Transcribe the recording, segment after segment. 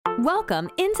Welcome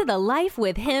into the Life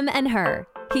with Him and Her.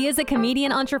 He is a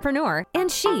comedian entrepreneur, and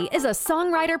she is a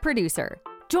songwriter producer.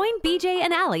 Join BJ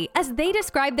and Allie as they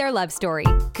describe their love story,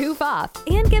 goof off,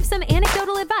 and give some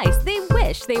anecdotal advice they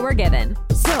wish they were given.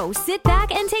 So sit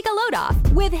back and take a load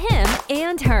off with him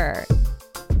and her.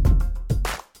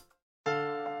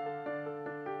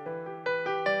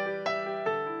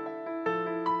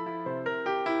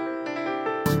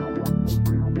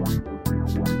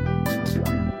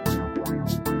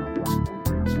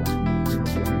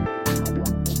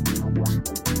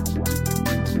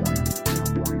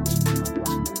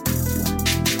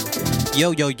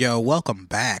 Yo, welcome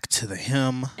back to the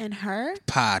Him and Her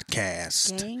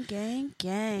podcast. Gang.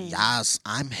 Yes,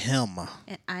 I'm Him.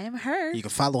 And I am Her. You can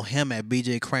follow him at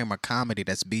BJ Kramer Comedy.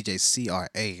 That's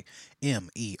BJCramer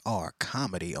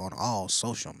Comedy on all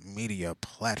social media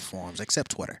platforms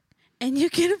except Twitter. And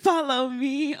you can follow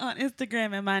me on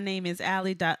Instagram, and my name is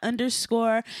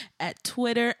Allie._, at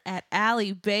Twitter at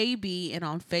AllieBaby, and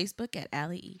on Facebook at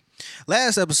Allie.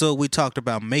 Last episode, we talked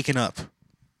about making up.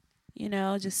 You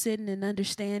know, just sitting and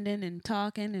understanding and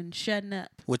talking and shutting up.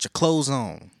 With your clothes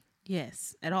on.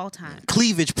 Yes, at all times.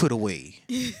 Cleavage put away.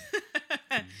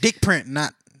 Dick print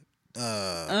not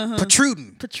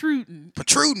protruding.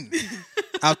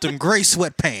 Out them gray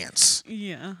sweatpants.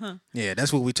 Yeah, Yeah,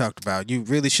 that's what we talked about. You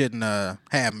really shouldn't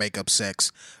have makeup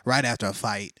sex right after a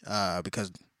fight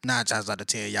because 9 times out of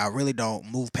 10, y'all really don't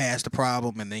move past the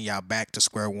problem, and then y'all back to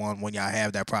square one when y'all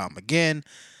have that problem again,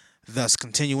 thus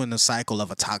continuing the cycle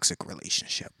of a toxic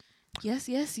relationship. Yes.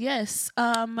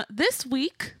 This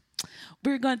week,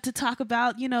 we're going to talk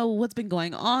about, what's been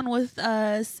going on with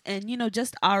us and,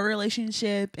 just our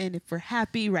relationship and if we're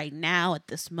happy right now at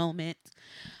this moment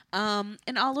and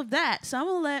all of that. So I'm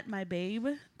going to let my babe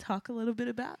talk a little bit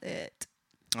about it.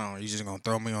 Oh, you just going to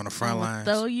throw me on the front line?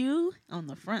 Throw you on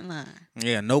the front line.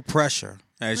 Yeah, no pressure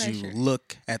as you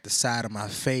look at the side of my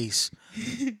face.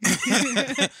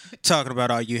 Talking about,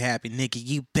 are you happy? Nigga,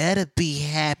 you better be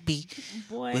happy.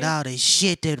 Boy. With all this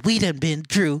shit that we done been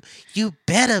through. You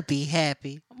better be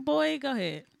happy. Boy, go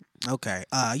ahead. Okay.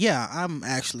 Yeah, I'm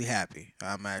actually happy.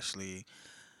 I'm actually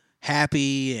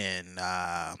happy and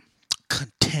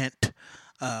content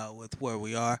with where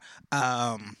we are.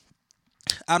 I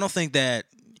don't think that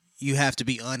you have to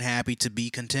be unhappy to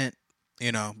be content,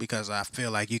 because I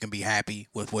feel like you can be happy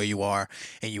with where you are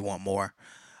and you want more.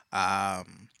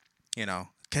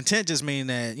 Content just mean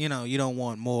that, you don't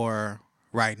want more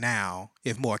right now.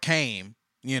 If more came,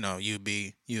 you'd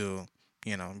be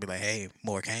like, hey,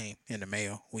 more came in the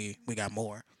mail. We got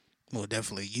more. We'll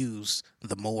definitely use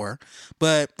the more,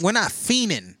 but we're not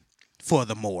fiending for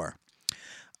the more.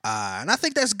 And I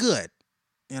think that's good.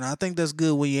 I think that's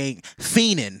good when you ain't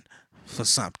fiending for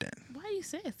something. Why you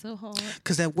say it so hard?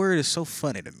 Because that word is so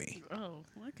funny to me. Oh,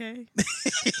 okay.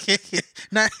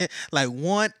 Not like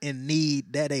want and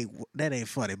need, that ain't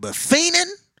funny. But fiending,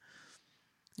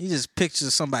 you just picture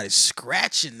somebody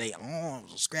scratching their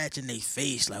arms or scratching their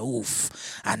face like,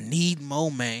 oof, I need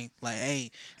more, man. Like,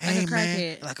 hey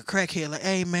man. Like a crackhead. Like,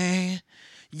 hey, man,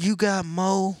 you got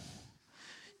more?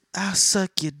 I'll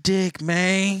suck your dick,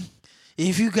 man.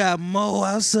 If you got mo,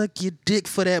 I'll suck your dick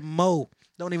for that mo.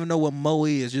 Don't even know what mo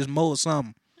is. Just mo or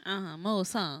something. Mo or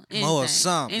something. Mo or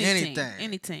something.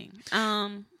 Anything.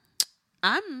 I'm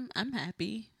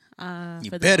happy. You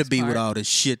better be with all the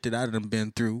shit that I done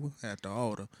been through after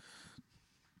all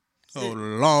the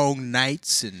long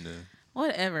nights and the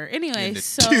whatever. Anyway, and the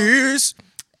so tears.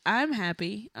 I'm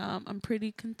happy. I'm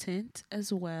pretty content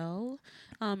as well.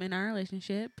 In our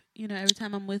relationship, every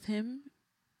time I'm with him,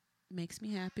 it makes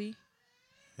me happy.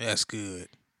 That's good.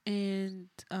 And,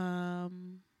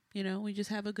 we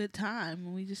just have a good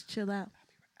time. We just chill out.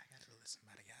 I got to let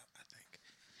somebody out, I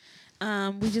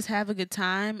think. We just have a good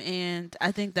time. And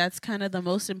I think that's kind of the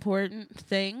most important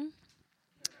thing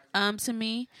to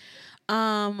me.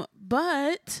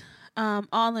 But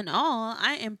all in all,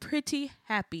 I am pretty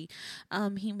happy.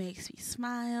 He makes me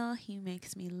smile. He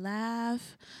makes me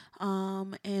laugh.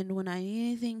 And when I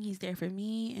need anything, he's there for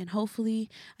me. And hopefully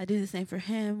I do the same for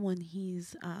him when he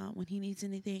needs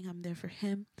anything, I'm there for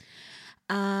him.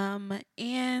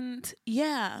 And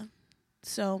yeah,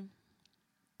 so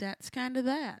that's kind of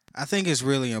that. I think it's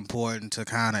really important to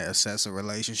kind of assess a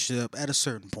relationship at a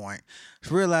certain point.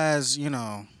 To realize,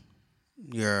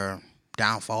 your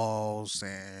downfalls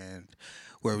and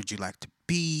where would you like to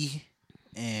be,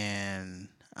 and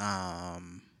I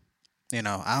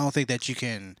don't think that you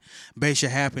can base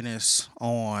your happiness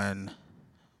on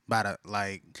by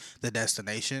the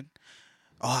destination.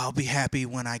 Oh, I'll be happy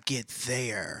when I get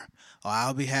there. Or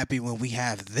I'll be happy when we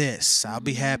have this. I'll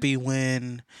be happy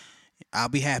when I'll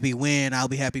be happy when, I'll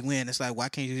be happy when. It's like, why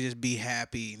can't you just be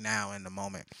happy now in the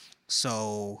moment?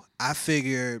 So I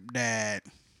figured that,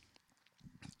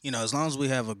 as long as we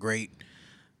have a great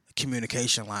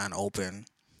communication line open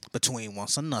between one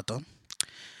another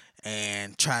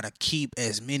and try to keep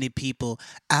as many people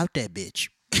out that bitch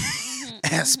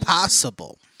as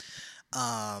possible.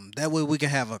 That way we can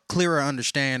have a clearer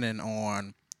understanding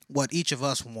on what each of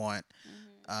us want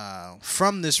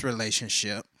from this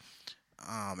relationship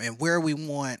and where we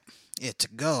want it to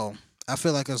go. I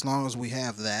feel like as long as we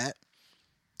have that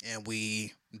and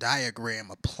we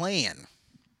diagram a plan,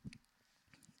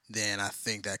 then I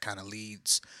think that kind of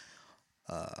leads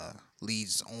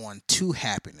on to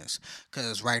happiness.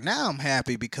 Because right now I'm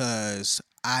happy because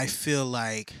I feel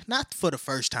like, not for the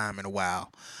first time in a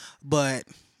while, but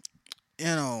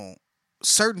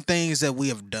certain things that we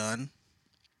have done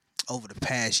over the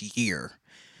past year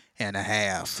and a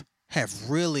half have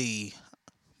really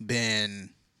been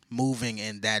moving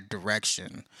in that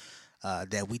direction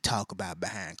that we talk about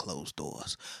behind closed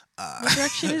doors. What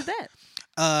direction is that?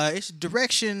 It's the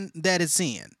direction that it's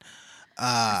in.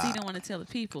 So you don't want to tell the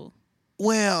people.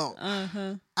 Well,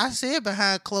 I said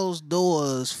behind closed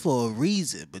doors for a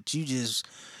reason, but you just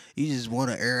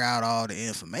want to air out all the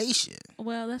information.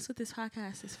 Well, that's what this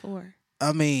podcast is for.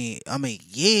 I mean,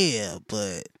 yeah,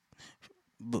 but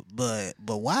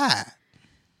why?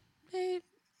 Babe,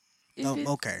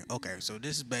 Okay. So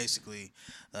this is basically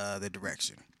the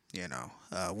direction.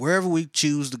 Wherever we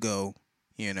choose to go,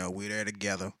 we're there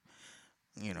together.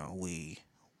 We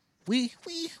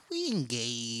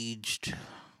engaged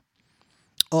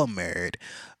or married.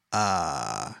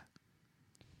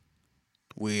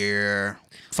 We're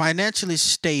financially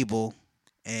stable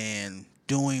and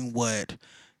doing what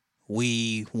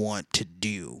we want to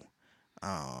do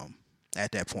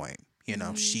at that point.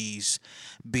 She's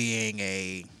being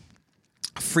a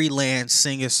freelance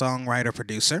singer, songwriter,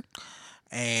 producer,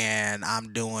 and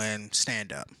I'm doing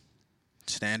stand-up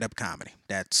comedy.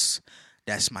 That's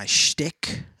my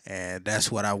shtick, and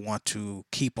that's what I want to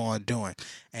keep on doing.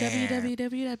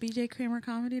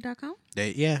 www.bjkramercomedy.com.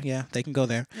 They can go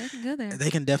there. They can go there. They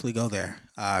can definitely go there.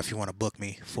 If you want to book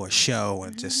me for a show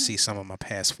and just see some of my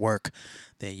past work,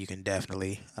 then you can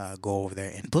definitely go over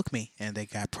there and book me. And they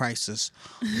got prices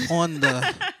on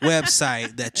the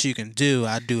website that you can do.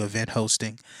 I do event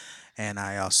hosting, and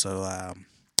I also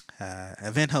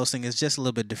event hosting is just a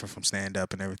little bit different from stand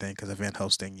up and everything, because event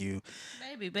hosting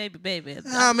Baby.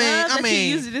 I mean,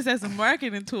 you're using this as a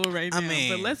marketing tool right now.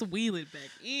 But let's wheel it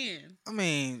back in. I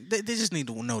mean, they just need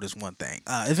to know this one thing.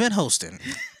 Event hosting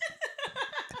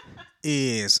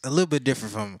is a little bit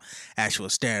different from actual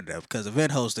stand-up, because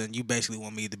event hosting, you basically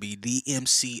want me to be the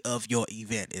MC of your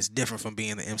event. It's different from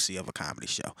being the MC of a comedy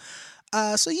show.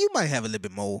 So you might have a little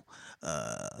bit more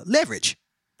leverage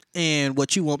in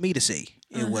what you want me to see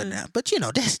and whatnot. But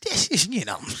that's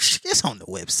it's on the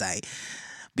website,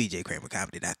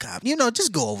 bjkramercomedy.com.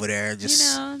 Just go over there and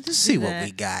just see what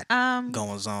we got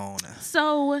going on.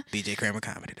 So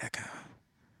bjkramercomedy.com.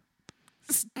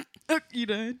 You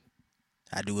done?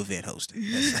 I do event hosting.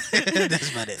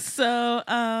 That's about it. So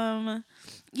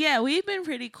yeah, we've been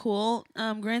pretty cool.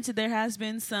 Granted, there has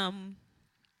been some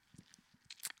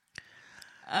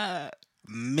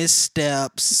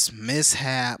missteps,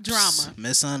 mishaps, drama,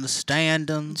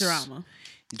 misunderstandings, drama.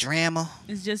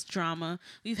 It's just drama.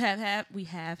 We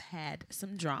have had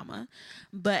some drama,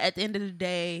 but at the end of the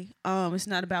day, it's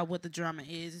not about what the drama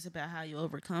is. It's about how you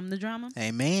overcome the drama.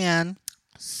 Amen.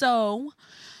 So,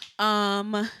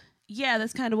 yeah,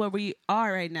 that's kind of where we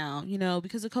are right now,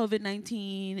 because of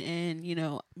COVID-19 and,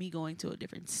 me going to a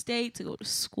different state to go to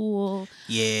school.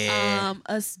 Yeah.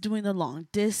 Us doing the long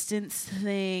distance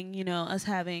thing, us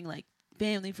having like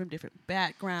family from different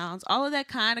backgrounds. All of that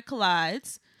kind of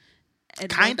collides.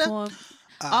 Kind of?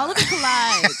 All of it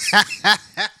collides,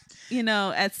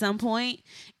 at some point.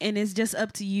 And it's just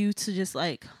up to you to just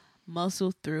like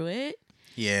muscle through it.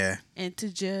 Yeah. And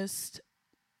to just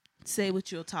say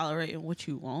what you'll tolerate and what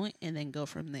you won't, and then go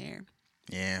from there.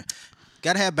 Yeah.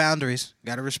 Gotta have boundaries.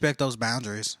 Gotta respect those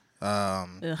boundaries.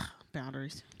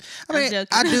 Boundaries. I mean,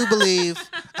 I do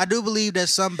believe that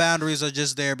some boundaries are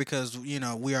just there because,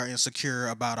 we are insecure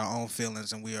about our own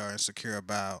feelings, and we are insecure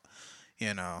about,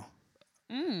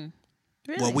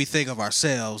 Really? what we think of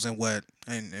ourselves and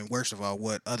and worst of all,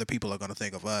 what other people are going to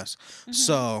think of us.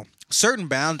 So certain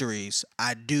boundaries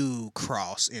I do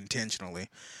cross intentionally.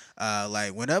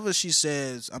 Like whenever she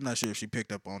says, I'm not sure if she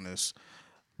picked up on this,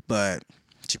 but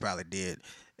she probably did.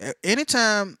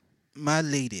 Anytime my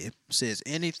lady says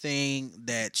anything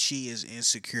that she is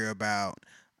insecure about,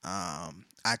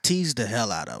 I tease the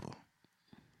hell out of her.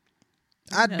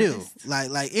 I do. noticed.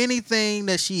 Like anything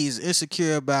that she is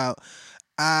insecure about,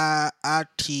 I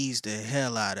tease the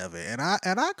hell out of it, and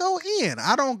I go in.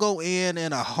 I don't go in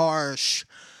a harsh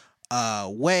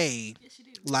way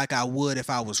like I would if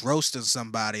I was roasting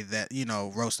somebody that,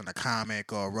 roasting a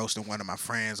comic or roasting one of my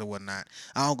friends or whatnot.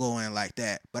 I don't go in like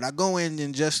that, but I go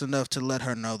in just enough to let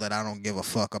her know that I don't give a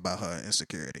fuck about her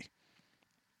insecurity.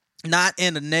 Not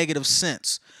in a negative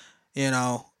sense,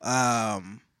 There's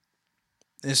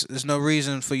no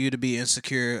reason for you to be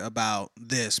insecure about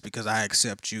this because I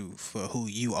accept you for who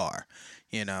you are,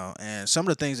 And some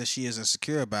of the things that she is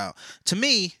insecure about, to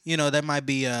me, that might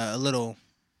be a little,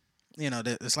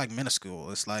 it's like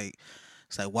minuscule. It's like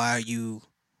why are you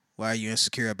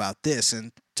insecure about this?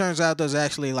 And turns out there's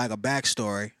actually like a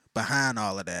backstory behind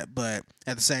all of that. But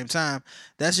at the same time,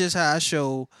 that's just how I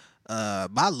show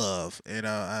my love.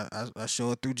 I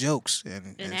show it through jokes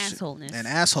and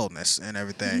assholeness and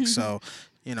everything. So,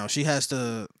 she has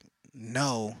to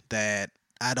know that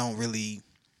I don't really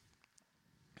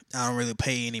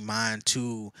pay any mind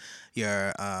to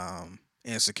your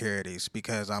insecurities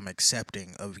because I'm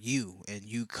accepting of you, and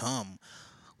you come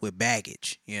with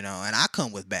baggage, and I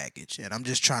come with baggage, and I'm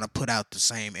just trying to put out the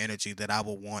same energy that I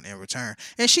would want in return.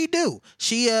 And she do.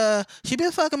 She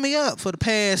been fucking me up for the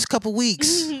past couple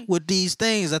weeks with these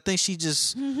things. I think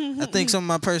some of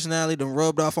my personality done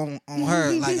rubbed off on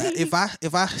her. Like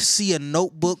if I see a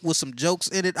notebook with some jokes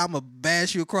in it, I'ma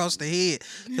bash you across the head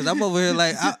because I'm over here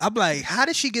like I'm like, how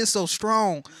did she get so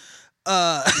strong?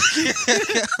 I'm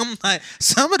like,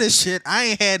 some of this shit I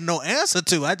ain't had no answer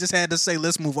to. I just had to say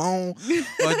let's move on,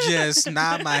 or just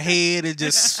nod my head and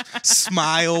just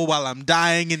smile while I'm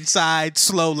dying inside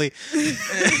slowly.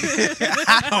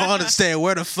 I don't understand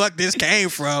where the fuck this came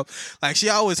from. Like, she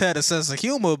always had a sense of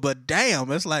humor, but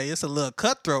damn, it's like it's a little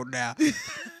cutthroat now.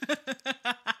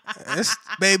 It's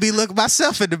made me look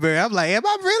myself in the mirror. I'm like, am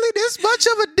I really this much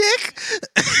of a dick?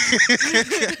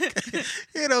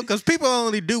 Because people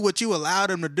only do what you allow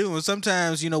them to do. And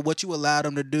sometimes, what you allow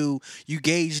them to do, you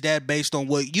gauge that based on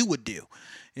what you would do.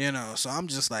 So I'm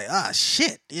just like,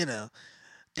 shit, damn.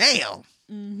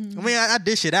 Mm-hmm. I mean, I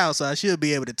dish it out, so I should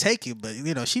be able to take it. But,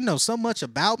 she knows so much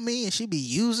about me, and she be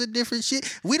using different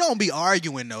shit. We don't be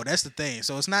arguing, though. That's the thing.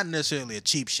 So it's not necessarily a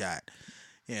cheap shot.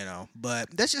 But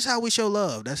that's just how we show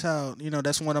love. That's how,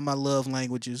 that's one of my love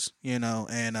languages, and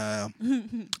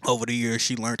over the years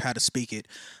she learned how to speak it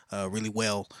really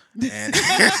well. And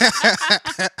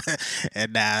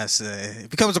and now it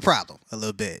becomes a problem a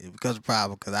little bit. It becomes a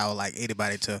problem because I would like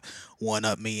anybody to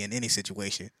one-up me in any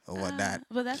situation or whatnot.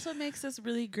 But that's what makes us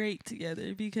really great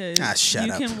together because shut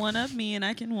you up. can one-up me and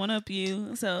I can one-up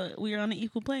you. So we're on an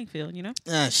equal playing field,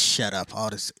 Shut up. All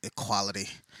this equality.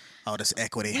 All this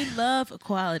equity. We love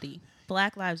equality.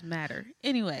 Black lives matter.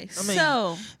 Anyway,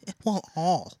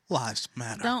 all lives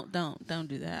matter. Don't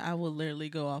do that. I will literally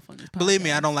go off on this podcast. Believe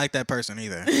me, I don't like that person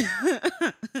either.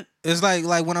 It's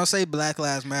like when I say Black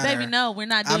lives matter. Baby, no, we're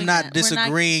not doing I'm not that.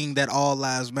 disagreeing that all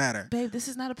lives matter. Babe, this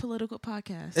is not a political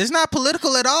podcast. It's not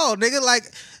political at all, nigga. Like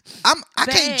I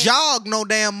can't jog no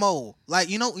damn more. Like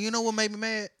you know what made me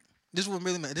mad? This is what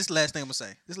really mad. This is the last thing I'm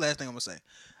gonna say.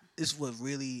 This is what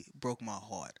really broke my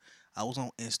heart. I was on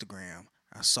Instagram.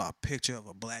 I saw a picture of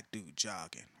a black dude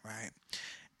jogging, right?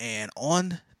 And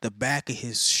on the back of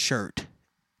his shirt,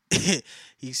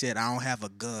 he said, I don't have a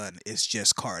gun. It's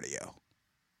just cardio.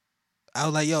 I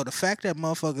was like, yo, the fact that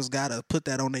motherfuckers got to put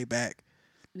that on their back.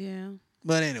 Yeah.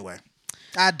 But anyway,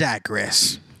 I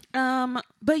digress.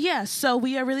 But yeah, so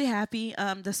we are really happy,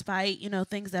 despite,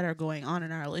 things that are going on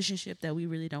in our relationship that we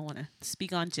really don't want to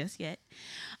speak on just yet.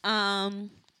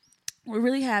 We're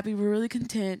really happy. We're really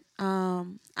content.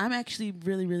 I'm actually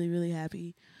really, really, really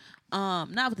happy.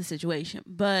 Not with the situation,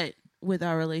 but with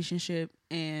our relationship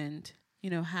and,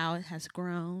 how it has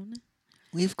grown.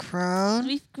 We've grown.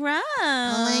 Oh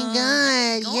my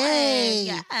God. Yay.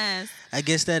 Yes. I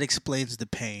guess that explains the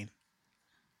pain.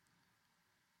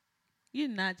 You're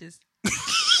not just...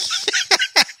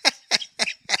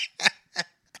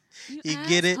 You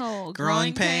get it?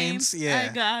 Growing pains? Yeah.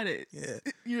 I got it. Yeah.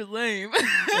 You're lame.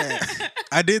 Yeah.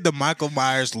 I did the Michael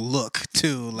Myers look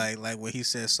too, like when he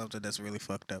says something that's really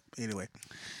fucked up. Anyway.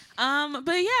 But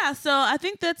yeah, so I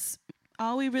think that's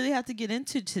all we really have to get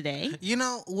into today.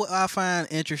 What I find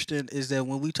interesting is that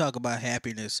when we talk about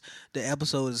happiness, the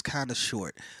episode is kind of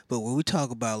short. But when we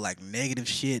talk about like negative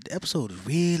shit, the episode is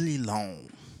really long.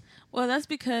 Well, that's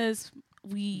because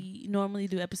we normally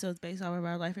do episodes based off of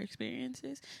our life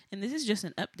experiences, and this is just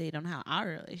an update on how our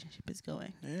relationship is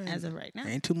going as of right now.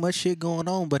 Ain't too much shit going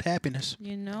on but happiness.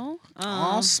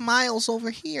 All smiles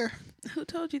over here. Who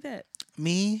told you that?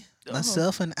 Me,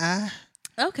 myself, and I.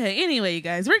 Okay, anyway, you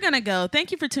guys, we're going to go.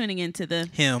 Thank you for tuning into the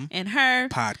Him and Her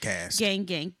podcast. Gang,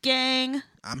 gang, gang.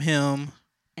 I'm him.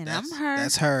 And I'm her.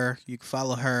 That's her. You can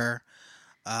follow her.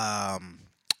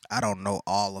 I don't know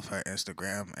all of her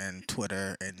Instagram and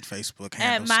Twitter and Facebook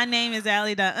handles. My name is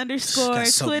Allie _,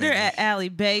 so Twitter many. at Allie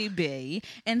Baby,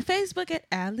 and Facebook at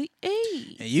Allie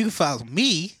A. And you can follow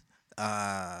me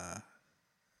at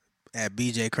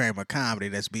BJ Kramer Comedy.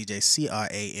 That's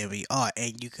BJCramer.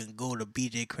 And you can go to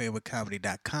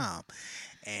bjkramercomedy.com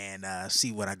and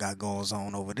see what I got going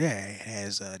on over there. It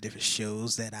has different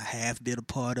shows that I have been a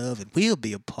part of and will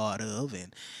be a part of,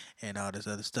 and all this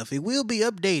other stuff. It will be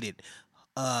updated.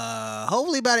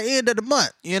 Hopefully by the end of the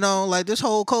month, like this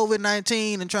whole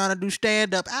COVID-19 and trying to do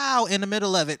stand up in the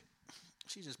middle of it.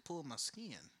 She just pulled my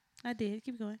skin. I did.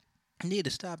 Keep going. I need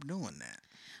to stop doing that.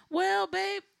 Well,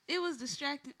 babe, it was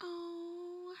distracting.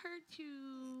 Oh, I hurt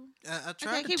you. I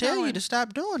tried to keep tell you going. to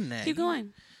stop doing that. Keep going.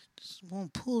 You just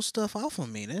won't pull stuff off of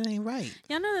me. That ain't right.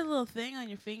 Y'all know that little thing on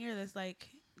your finger that's like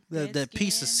That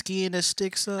piece of skin that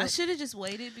sticks up. I should have just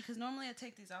waited because normally I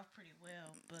take these off pretty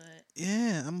well, but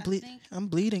yeah, I'm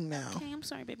bleeding now. okay, I'm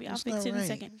sorry, baby. I'll That's fix it not in a right.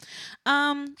 second.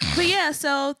 But yeah,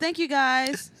 so thank you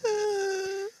guys.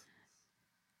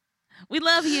 We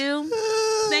love you.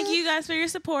 Thank you guys for your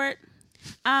support.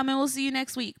 And we'll see you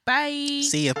next week. Bye.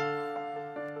 See ya.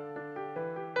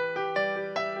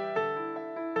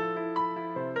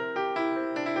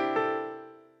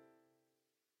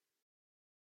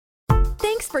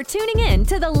 Thanks for tuning in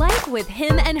to The Life with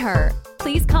Him and Her.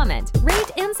 Please comment,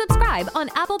 rate, and subscribe on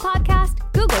Apple Podcast,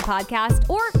 Google Podcast,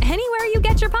 or anywhere you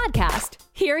get your podcast.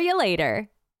 Hear you later.